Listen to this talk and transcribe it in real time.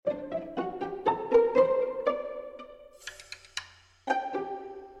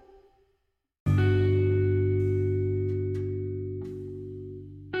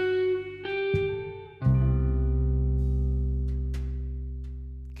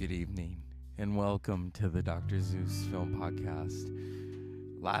Good evening, and welcome to the Dr. Zeus Film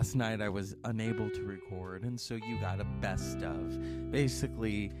Podcast. Last night I was unable to record, and so you got a best of.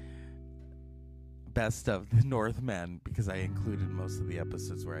 Basically, best of the Northmen, because I included most of the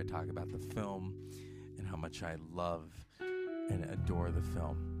episodes where I talk about the film and how much I love and adore the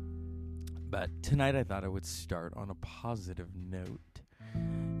film. But tonight I thought I would start on a positive note.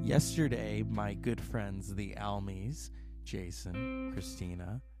 Yesterday, my good friends, the Almies, Jason,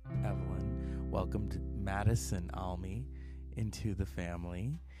 Christina, Evelyn, welcomed Madison Almy into the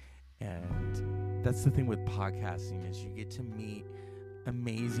family. And that's the thing with podcasting, is you get to meet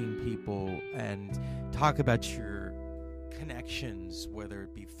amazing people and talk about your connections, whether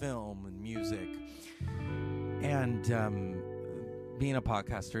it be film and music. And being a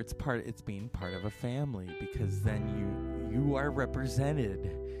podcaster, it's being part of a family, because then you are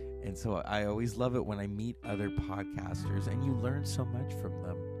represented. And so I always love it when I meet other podcasters and you learn so much from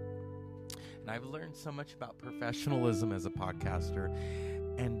them. And I've learned so much about professionalism as a podcaster,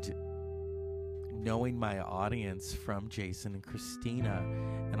 and knowing my audience from Jason and Christina,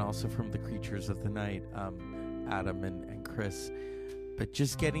 and also from the Creatures of the Night, Adam and Chris. But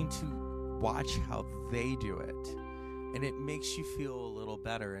just getting to watch how they do it, and it makes you feel a little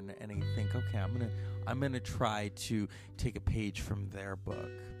better. And I think, okay, I'm gonna try to take a page from their book.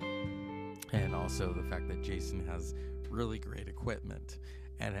 And also the fact that Jason has really great equipment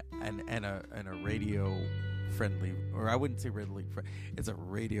and a radio friendly, or I wouldn't say readily, it's a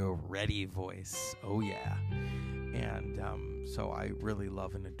radio ready voice. Oh yeah. And so I really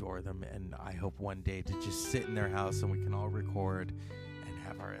love and adore them, and I hope one day to just sit in their house and we can all record and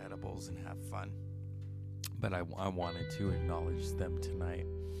have our edibles and have fun. But I wanted to acknowledge them tonight.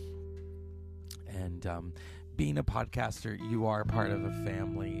 And being a podcaster, you are part of a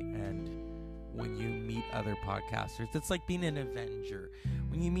family, and when you meet other podcasters, it's like being an Avenger.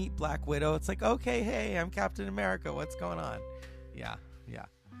 When you meet Black Widow, it's like, okay, hey, I'm Captain America. What's going on? Yeah.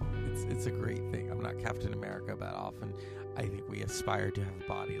 It's a great thing. I'm not Captain America, but often I think we aspire to have a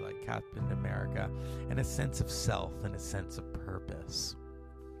body like Captain America, and a sense of self and a sense of purpose.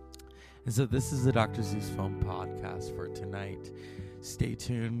 And so this is the Dr. Zeus Film Podcast for tonight. Stay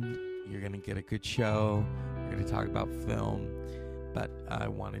tuned. You're going to get a good show. We're going to talk about film. But I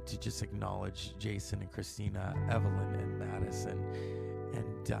wanted to just acknowledge Jason and Christina, Evelyn and Madison.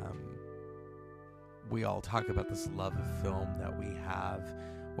 And we all talk about this love of film that we have,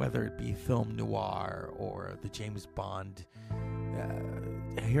 whether it be film noir or the James Bond.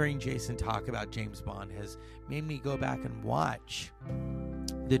 Hearing Jason talk about James Bond has made me go back and watch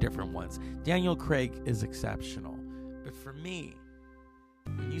the different ones. Daniel Craig is exceptional. But for me,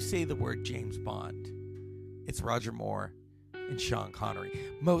 when you say the word James Bond, it's Roger Moore and Sean Connery.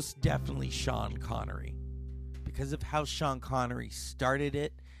 Most definitely Sean Connery, because of how Sean Connery started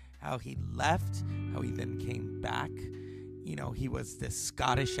it, how he left, how he then came back. You know, he was this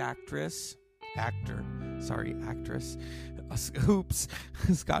Scottish actress,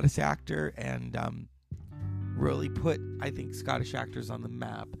 Scottish actor, and really put, I think, Scottish actors on the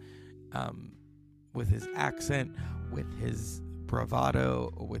map, with his accent, with his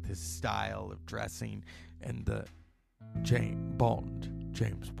bravado, with his style of dressing, and the James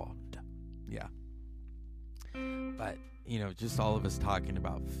Bond. Yeah. But, just all of us talking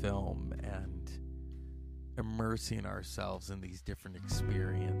about film and immersing ourselves in these different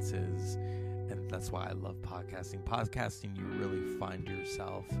experiences. And that's why I love podcasting. Podcasting, you really find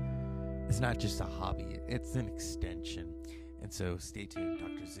yourself. It's not just a hobby, it's an extension. And so stay tuned.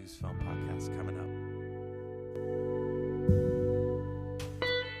 Dr. Zeus Film Podcast coming up.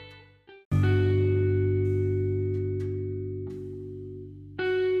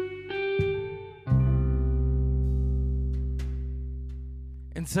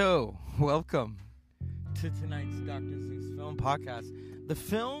 And so, welcome to tonight's Dr. Zeus Film Podcast. The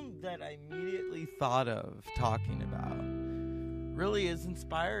film that I immediately thought of talking about really is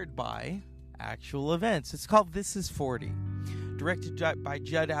inspired by actual events. It's called This Is 40, directed by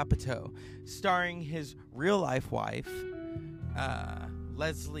Judd Apatow, starring his real-life wife,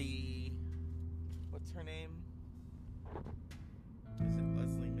 Leslie... What's her name? Is it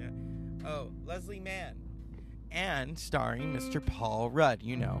Leslie Mann? Oh, Leslie Mann. And starring Mr. Paul Rudd,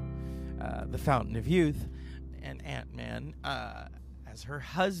 the Fountain of Youth, and Ant-Man as her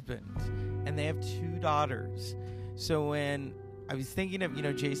husband. And they have 2 daughters. So when I was thinking of,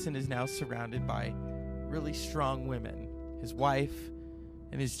 Jason is now surrounded by really strong women, his wife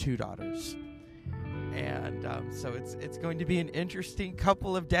and his 2 daughters. And so it's going to be an interesting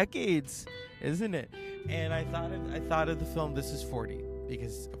couple of decades, isn't it? And I thought of the film This Is 40,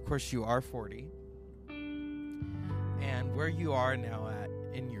 because of course you are 40. And where you are now at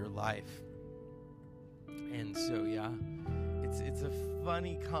in your life. And so it's a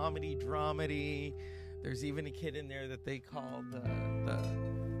funny comedy dramedy. There's even a kid in there that they call the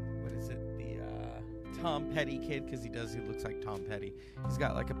Tom Petty kid, because he looks like Tom Petty. He's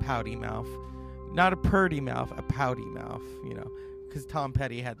got like a pouty mouth, not a purty mouth, a pouty mouth, because Tom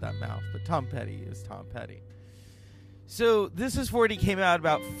Petty had that mouth, but Tom Petty is Tom Petty. So This Is 40 came out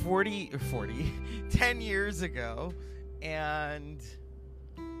about 10 years ago, and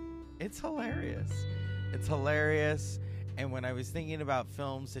it's hilarious. It's hilarious, and when I was thinking about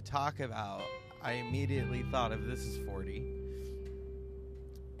films to talk about, I immediately thought of This Is 40.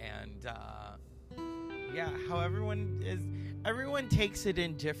 And how everyone takes it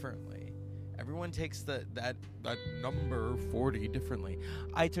in differently. Everyone takes that number 40 differently.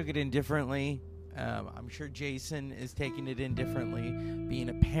 I took it in differently. I'm sure Jason is taking it in differently, being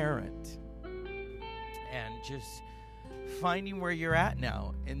a parent and just finding where you're at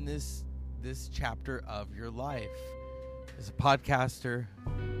now in this chapter of your life as a podcaster,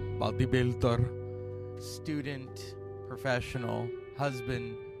 bodybuilder, student, professional,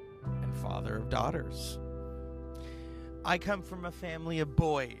 husband, and father of daughters. I come from a family of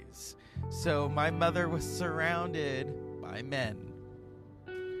boys, so my mother was surrounded by men.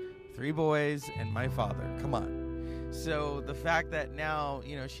 3 boys and my father. Come on. So the fact that now,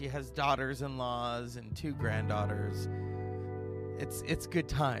 she has daughters-in-laws and 2 granddaughters, it's good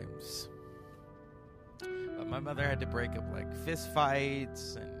times. But my mother had to break up like fist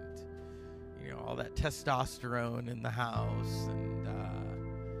fights and all that testosterone in the house, and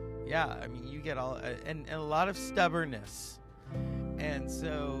you get all and a lot of stubbornness. And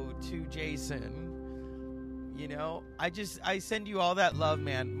so to Jason, I send you all that love,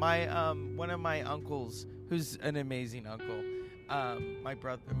 man. My one of my uncles, who's an amazing uncle, my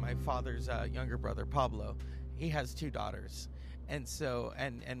father's younger brother Pablo, he has 2 daughters, and so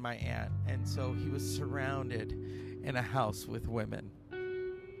and my aunt, and so he was surrounded in a house with women,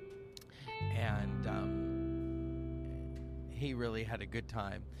 and he really had a good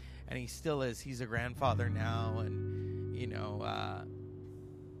time, and he still is. He's a grandfather now, and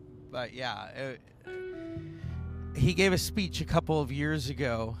he gave a speech a couple of years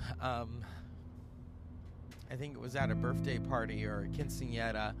ago. I think it was at a birthday party or a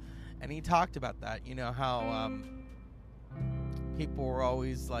quinceañera, and he talked about that. How people were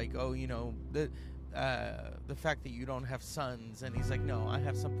always like, the fact that you don't have sons, and he's like, no, I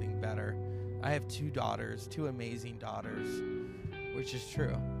have something better. I have 2 daughters, 2 amazing daughters, which is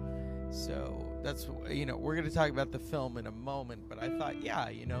true. So that's, we're going to talk about the film in a moment, but I thought,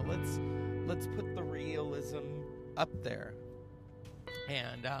 let's put the realism up there.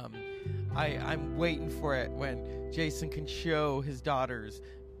 And I'm waiting for it when Jason can show his daughters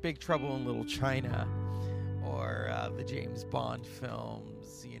Big Trouble in Little China, or the James Bond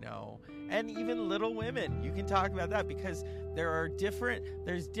films, and even Little Women. You can talk about that, because there's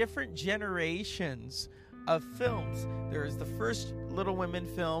different generations of films. There is the first Little Women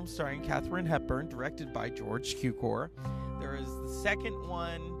film starring Katharine Hepburn, directed by George Cukor. There is the second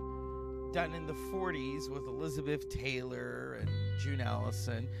one done in the 40s with Elizabeth Taylor and June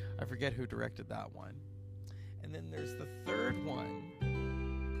Allison. I forget who directed that one. And then there's the third one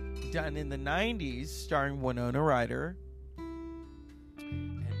done in the 90s starring Winona Ryder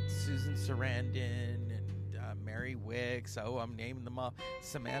and Susan Sarandon and Mary Wicks. I'm naming them off.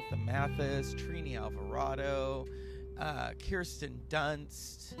 Samantha Mathis, Trini Alvarado, Kirsten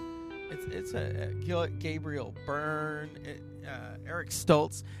Dunst. It's a Gabriel Byrne, Eric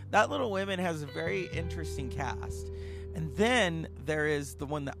Stoltz. That Little Women has a very interesting cast. And then there is the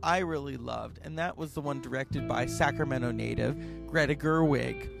one that I really loved, and that was the one directed by Sacramento native Greta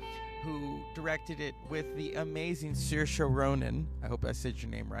Gerwig, who directed it with the amazing Saoirse Ronan, I hope I said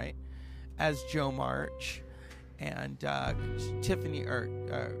your name right, as Jo March, and Timothy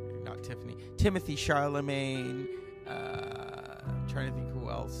Chalamet. I'm trying to think who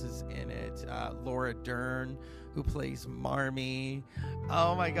else is in it. Laura Dern, who plays Marmee.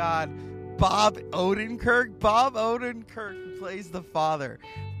 Oh my God. Bob Odenkirk, who plays the father.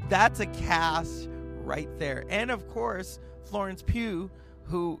 That's a cast right there. And of course, Florence Pugh,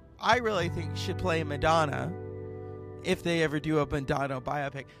 who I really think should play Madonna. If they ever do a Madonna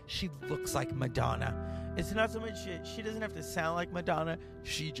biopic, she looks like Madonna. It's not so much she doesn't have to sound like Madonna.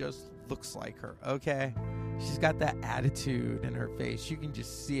 She just looks like her, okay? She's got that attitude in her face. You can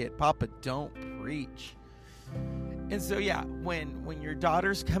just see it. Papa, don't preach. And so, when your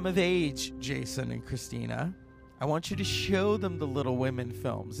daughters come of age, Jason and Christina, I want you to show them the Little Women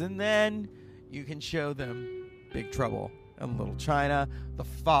films. And then you can show them Big Trouble in Little China, The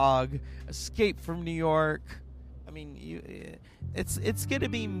Fog, Escape from New York, I mean, it's going to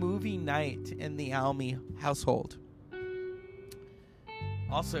be movie night in the Almy household.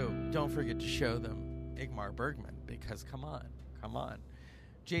 Also, don't forget to show them Ingmar Bergman, because come on.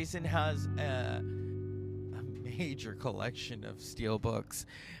 Jason has a major collection of steel books,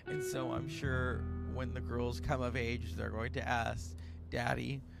 and so I'm sure when the girls come of age, they're going to ask,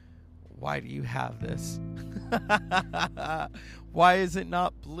 Daddy, why do you have this? Why is it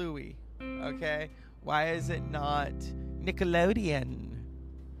not Bluey? Okay? Why is it not Nickelodeon?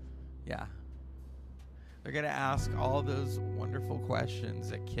 Yeah. They're going to ask all those wonderful questions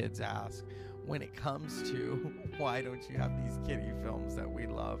that kids ask when it comes to why don't you have these kiddie films that we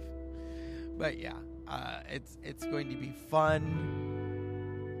love. But yeah, it's going to be fun.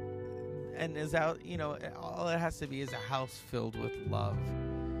 And all it has to be is a house filled with love,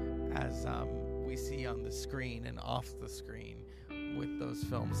 as we see on the screen and off the screen with those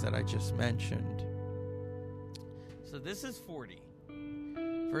films that I just mentioned. So this is 40.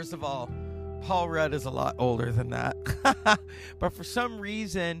 First of all, Paul Rudd is a lot older than that. But for some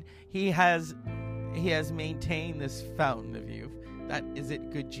reason, he has maintained this fountain of youth. That is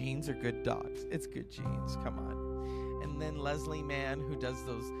it good genes or good dogs? It's good genes. Come on. And then Leslie Mann, who does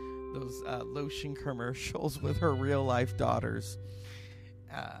those lotion commercials with her real life daughters.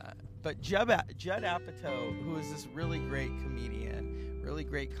 But Judd Apatow, who is this really great comedian, really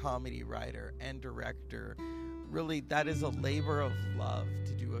great comedy writer and director, really, that is a labor of love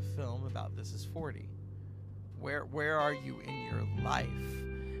to do a film about This Is 40. Where are you in your life?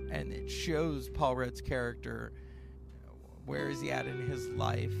 And it shows Paul Rudd's character. Where is he at in his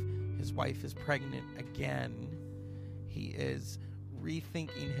life? His wife is pregnant again. He is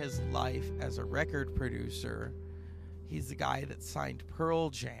rethinking his life as a record producer. He's the guy that signed Pearl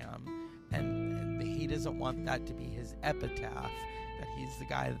Jam, and he doesn't want that to be his epitaph, that he's the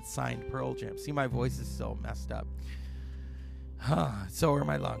guy that signed Pearl Jam. See, my voice is so messed up. So are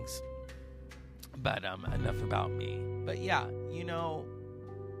my lungs. But enough about me. But yeah,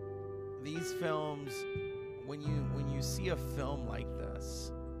 these films, when you see a film like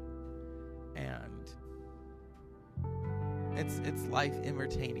this, and it's life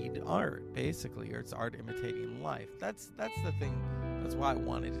imitating art, basically, or it's art imitating life. That's the thing. That's why I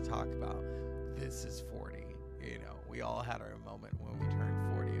wanted to talk about This Is 40. We all had our moment when we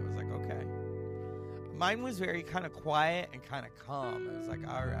turned 40. It was like, okay. Mine was very kind of quiet and kind of calm. It was like,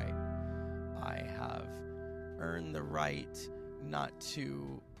 all right, I have earned the right not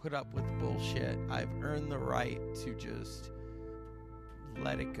to put up with bullshit. I've earned the right to just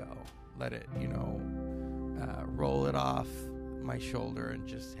let it go. Let it, roll it off my shoulder and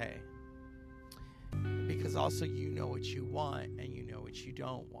just, hey. Because also you know what you want and you know what you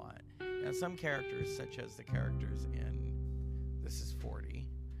don't want. Now, some characters, such as the characters in This Is 40,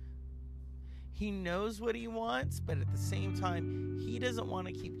 he knows what he wants, but at the same time, he doesn't want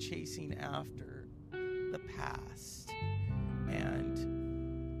to keep chasing after the past and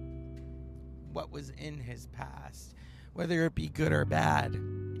what was in his past, whether it be good or bad.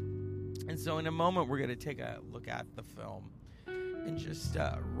 And so in a moment, we're going to take a look at the film and just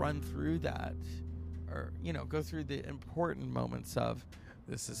run through that, or, go through the important moments of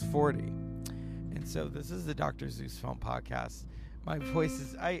This Is 40. And so this is the Dr. Zeus Film Podcast. My voice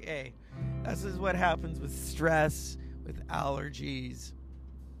is, this is what happens with stress, with allergies.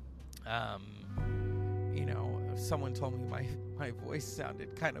 Someone told me my voice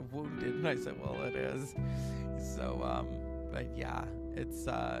sounded kind of wounded, and I said, well, it is. So, but yeah,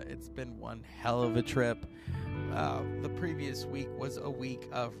 it's been one hell of a trip. The previous week was a week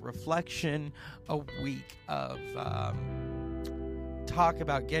of reflection, a week of talk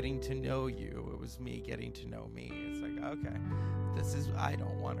about getting to know you. It was me getting to know me. It's like, okay, I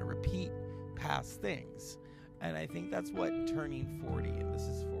don't want to repeat past things. And I think that's what turning 40 and This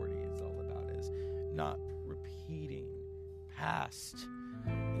Is 40 is all about, is not repeating past.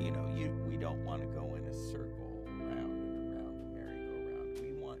 We don't want to go in a circle round and around the merry-go-round.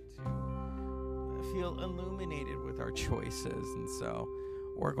 We want to feel illuminated with our choices. And so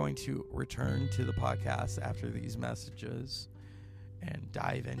we're going to return to the podcast after these messages and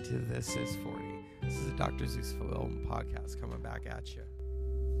dive into This Is 40. This is a Dr. Zeus Film Podcast coming back at you.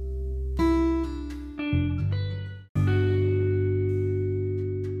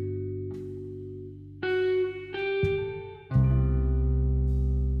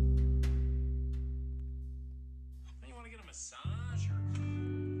 You want to get a massage or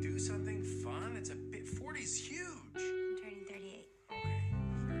do something fun? 40's huge. I'm turning 38. Okay,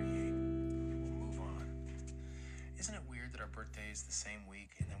 38. We'll move on. Isn't it weird that our birthday is the same week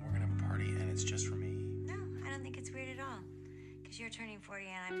and then we're going to have a party and it's just for me? No, I don't think it's weird at all. Because you're turning 40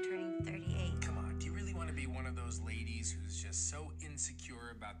 and I'm turning 38. Come on, do you really want want to be one of those ladies who's just so insecure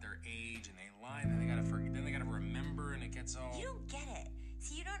about their age and they lie and then they gotta remember and it gets all. You don't get it.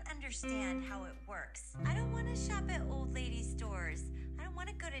 See, you don't understand how it works. I don't want to shop at old lady stores. I don't want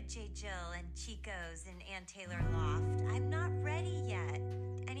to go to J. Jill and Chico's and Ann Taylor Loft. I'm not ready yet.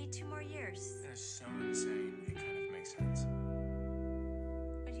 I need 2 more years. That is so insane. It kind of makes sense.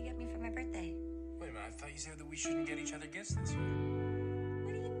 What did you get me for my birthday? Wait a minute, I thought you said that we shouldn't get each other gifts this year.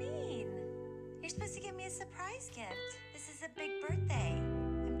 What do you mean? You're supposed to give me a surprise gift. This is a big birthday.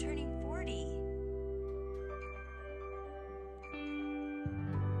 I'm turning 40.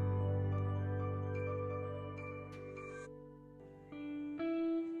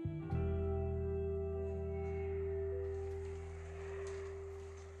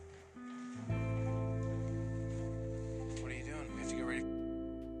 What are you doing? We have to get ready.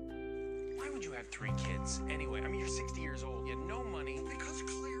 Why would you have 3 kids anyway? I mean, you're 60 years old. You had no money. Because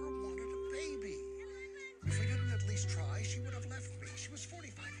Claire wanted a baby. If we didn't at least try, she would have left me. She was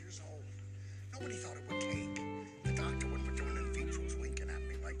 45 years old. Nobody thought it would take. The doctor, when we're doing in vitro, was winking at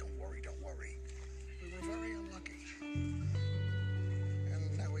me like, don't worry, don't worry. We were very unlucky.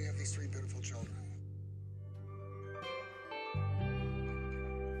 And now we have these 3 beautiful children.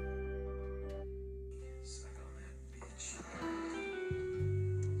 Suck on that bitch.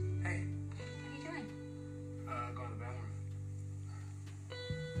 Hey, What are you doing? go in the bathroom.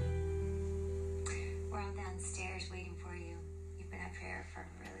 We're all downstairs waiting for you. You've been up here for a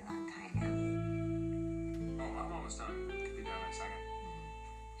really long time now. Oh, I'm almost done. Could be done in a second.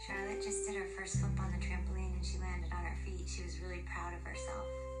 Charlotte just did her first flip on the trampoline and she landed on her feet. She was really proud of herself.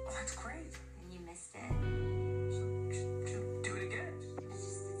 Oh, that's great. And you missed it. So, do it again.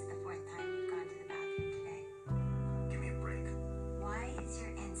 It's the 4th time you've gone to the bathroom today. Give me a break. Why is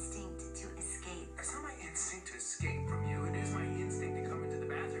your instinct to escape? It's not my instinct to escape from you. It is my instinct to come into the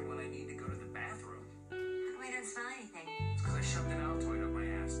bathroom when I need to go to the bathroom. How come I don't smell anything? It's because I shoved an Altoid up my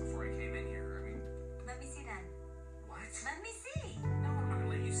ass before I came in here. I mean, Let me see then. what? Let me see. No, I'm not gonna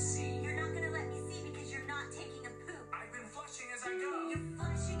let you see. You're not gonna let me see because you're not taking a poop. I've been flushing as I go. You're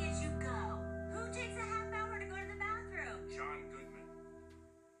flushing as you go. Who takes a half hour to go to the bathroom? John Goodman.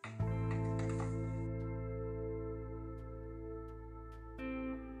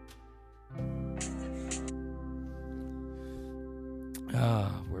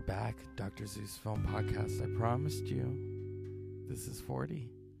 We're back. Dr. Zeus Film Podcast. I promised you. This is 40.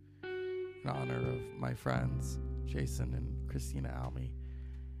 In honor of my friends, Jason and Christina Almy.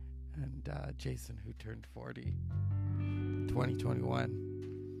 And Jason, who turned 40 in 2021.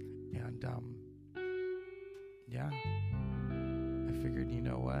 And, yeah. I figured, you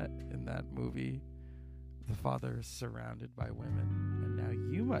know what? In that movie, the father is surrounded by women. And now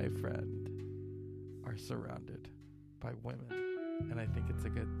you, my friend, are surrounded by women. And I think it's a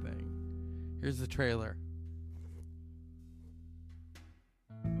good thing. Here's the trailer.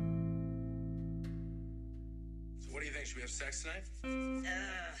 So what do you think? Should we have sex tonight? Ugh.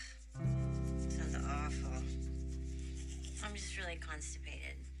 Sounds awful. I'm just really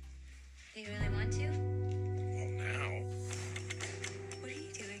constipated. Do you really want to? Well, now. What are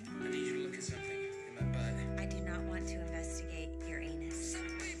you doing? I need you to look at something in my butt. I do not want to investigate your anus.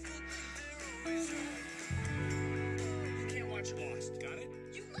 You can't watch Lost, got it?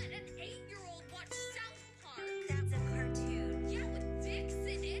 You let an 8-year-old watch South Park. That's a cartoon. Yeah, with dicks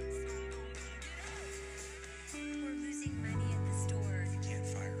in it. We're losing money at the store. You can't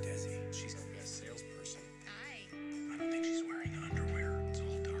fire Desi. She's our best salesperson. Hi. I don't think she's wearing underwear. It's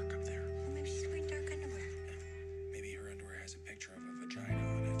all dark up there. Well, maybe she's wearing dark underwear. Maybe her underwear has a picture of a vagina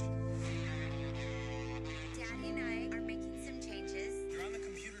on it. Daddy and I are making some changes. You're on the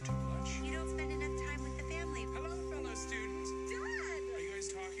computer too much. You don't spend enough time with the family. Hello, fellow students. Dad! Are you guys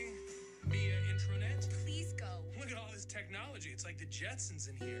talking? Via intranet? Please go. Look at all this technology. It's like the Jetsons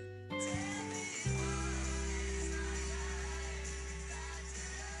in here. He's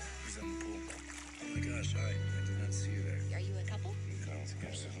in the pool. Oh my gosh, I did not see you there. Are you a couple? No,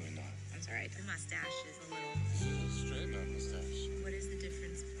 absolutely not. That's all right. The mustache is a little... Straight man mustache. What is the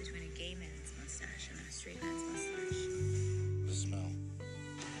difference between a gay man's mustache and a straight man's mustache? The smell.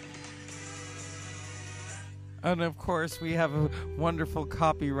 And of course, we have a wonderful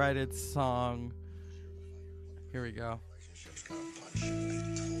copyrighted song. Here we go. Relationship's got a punch. I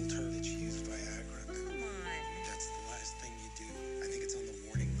told her that she used Viagra. Come on. That's the last thing you do. I think it's on the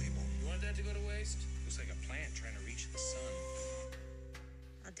warning label. You want that to go to waste? Looks like a plant trying to reach the sun.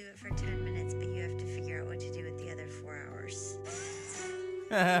 I'll do it for 10 minutes, but you have to figure out what to do with the other 4 hours.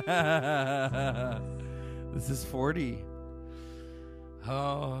 This is 40.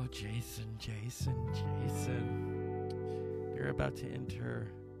 Oh, Jason. You're about to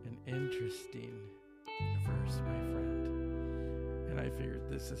enter an interesting universe, my friend. And I figured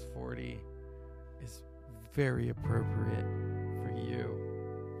This Is 40 is very appropriate for you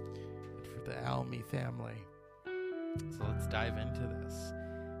and for the Almy family. So let's dive into this.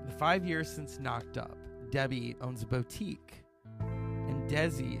 In the 5 years since Knocked Up, Debbie owns a boutique, and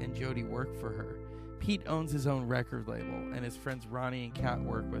Desi and Jody work for her. Pete owns his own record label, and his friends Ronnie and Kat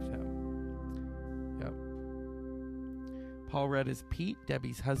work with him. Yep. Paul Rudd is Pete,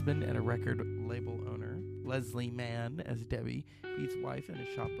 Debbie's husband and a record label owner. Leslie Mann as Debbie, Pete's wife and a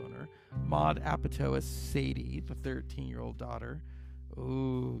shop owner. Maud Apatow as Sadie, the 13-year-old daughter.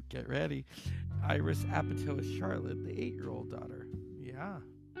 Ooh, get ready. Iris Apatow as Charlotte, the 8-year-old daughter. Yeah.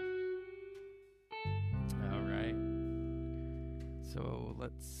 All right. So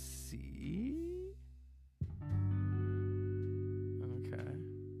let's see. Okay.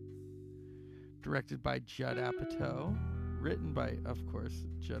 Directed by Judd Apatow. Written by, of course,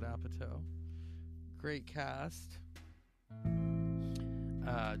 Judd Apatow. Great cast.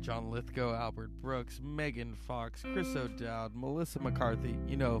 John Lithgow, Albert Brooks, Megan Fox, Chris O'Dowd, Melissa McCarthy.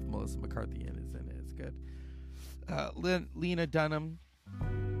 You know if Melissa McCarthy is in it, it's good. Lena Dunham.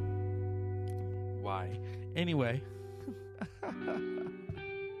 Why? Anyway.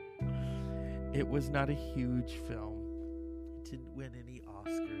 It was not a huge film. It didn't win any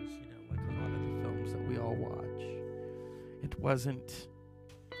Oscars, like a lot of the films that we all watch. It wasn't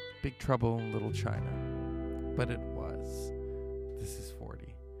Big Trouble in Little China, but it was This Is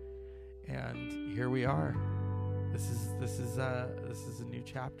 40. And here we are. This is a new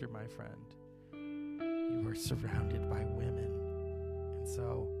chapter, my friend. You are surrounded by women. And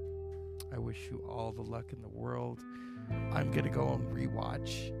so I wish you all the luck in the world. I'm going to go and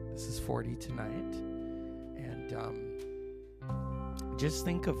rewatch This Is 40 tonight. And just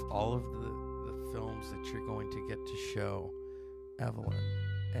think of all of the films that you're going to get to show Evelyn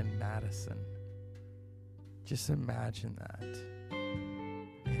and Madison. Just imagine that.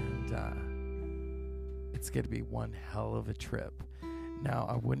 And it's going to be one hell of a trip. Now,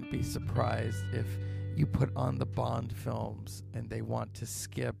 I wouldn't be surprised if you put on the Bond films and they want to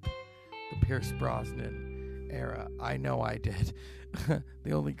skip the Pierce Brosnan era. I know I did.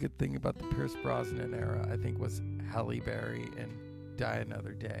 The only good thing about the Pierce Brosnan era, I think, was Halle Berry and Die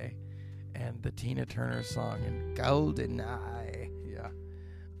Another Day, and the Tina Turner song and Golden Eye. Yeah.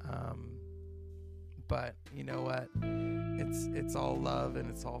 But you know what? It's all love and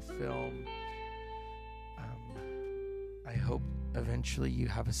it's all film. I hope eventually you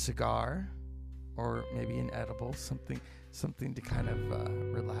have a cigar or maybe an edible, something to kind of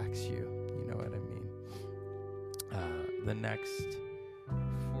relax you. You know what I mean? The next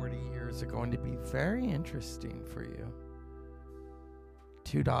 40 years are going to be very interesting for you.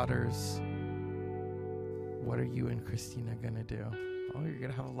 2 daughters. What are you and Christina going to do? Oh, you're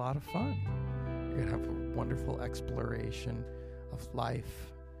going to have a lot of fun. You're going to have a wonderful exploration of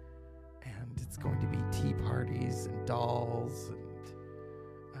life. And it's going to be tea parties and dolls and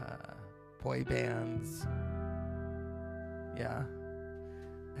boy bands. Yeah.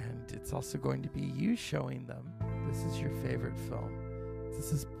 And it's also going to be you showing them this is your favorite film.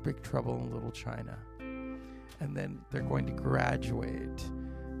 This is Big Trouble in Little China. And then they're going to graduate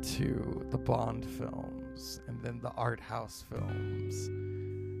to the Bond films and then the art house films.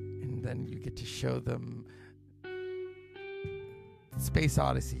 And then you get to show them Space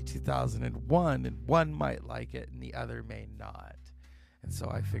Odyssey 2001, and one might like it and the other may not. And so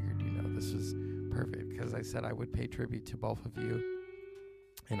I figured, this was perfect because I said I would pay tribute to both of you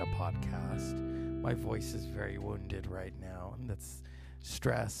in a podcast. My voice is very wounded right now, and that's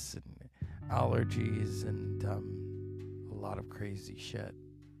stress and allergies and a lot of crazy shit.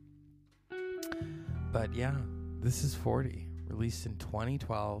 But yeah, This Is 40, released in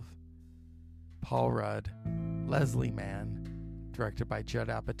 2012. Paul Rudd, Leslie Mann, directed by Judd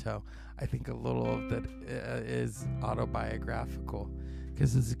Apatow. I think a little of that is autobiographical,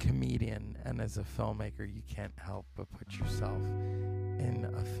 because as a comedian and as a filmmaker, you can't help but put yourself in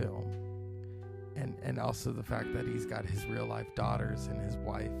a film. And also the fact that he's got his real life daughters and his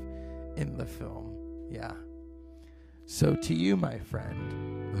wife in the film. Yeah. So to you, my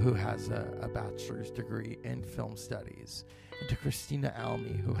friend, who has a bachelor's degree in film studies, and to Christina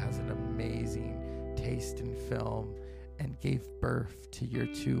Almy, who has an amazing taste in film and gave birth to your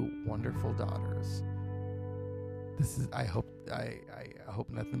 2 wonderful daughters. I hope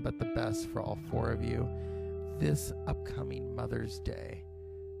nothing but the best for all 4 of you. This upcoming Mother's Day,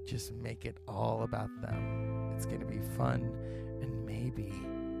 just make it all about them. It's going to be fun, and maybe,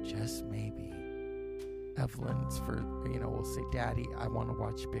 just maybe, Evelyn's will say, Daddy, I want to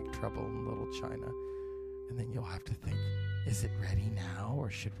watch Big Trouble in Little China. And then you'll have to think, is it ready now, or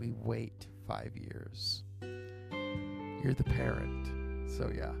should we wait 5 years. You're the parent.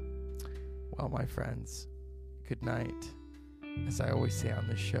 So yeah. Well, my friends, good night. As I always say on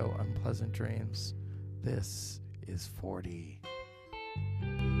this show, unpleasant dreams. This is 40.